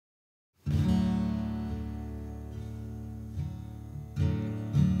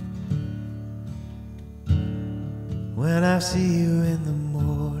when I see you in the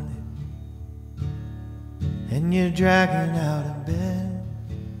morning and you're dragging out of bed,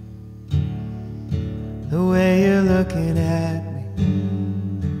 the way you're looking at me,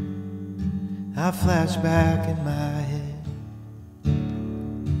 I flash back in my head,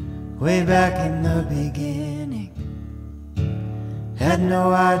 way back in the beginning. Had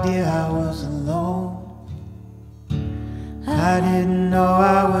no idea I was alone. I didn't know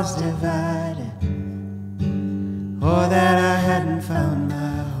I was divided, or that I hadn't found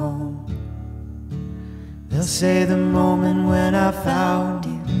my home. They'll say the moment when I found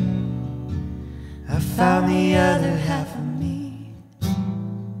you, I found the other half of me,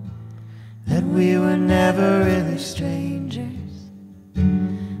 that we were never really strangers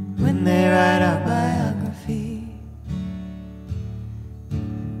when they write our biography.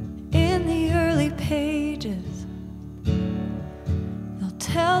 In the early pages, they'll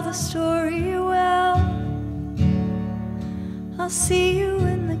tell the story well. I'll see you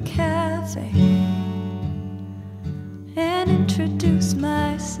in the cafe and introduce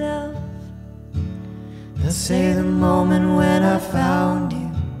myself. They'll say the moment when I found you,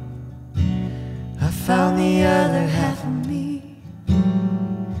 I found the other half of me,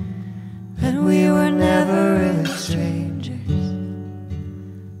 that we were never really strangers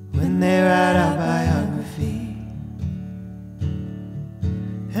when they write our biography.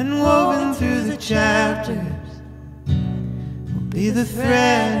 And woven through the chapters be the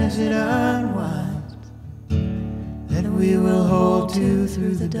thread as it unwinds, that we will hold to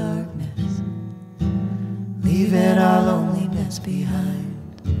through the darkness, leaving our loneliness behind.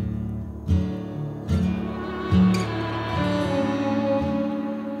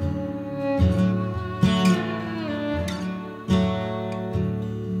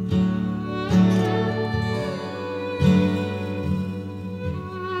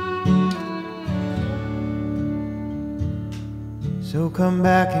 So come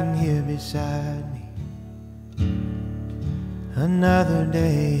back and here beside me. Another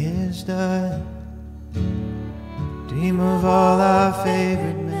day is done. Dream of all our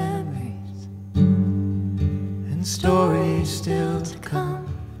favorite memories and stories still to come.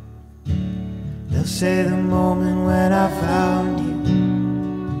 They'll say the moment when I found you,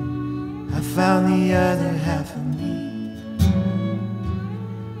 I found the other half of me,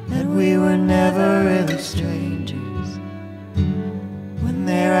 that we were never really strangers when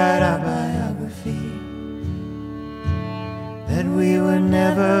they write our biography, that we were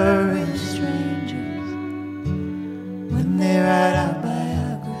never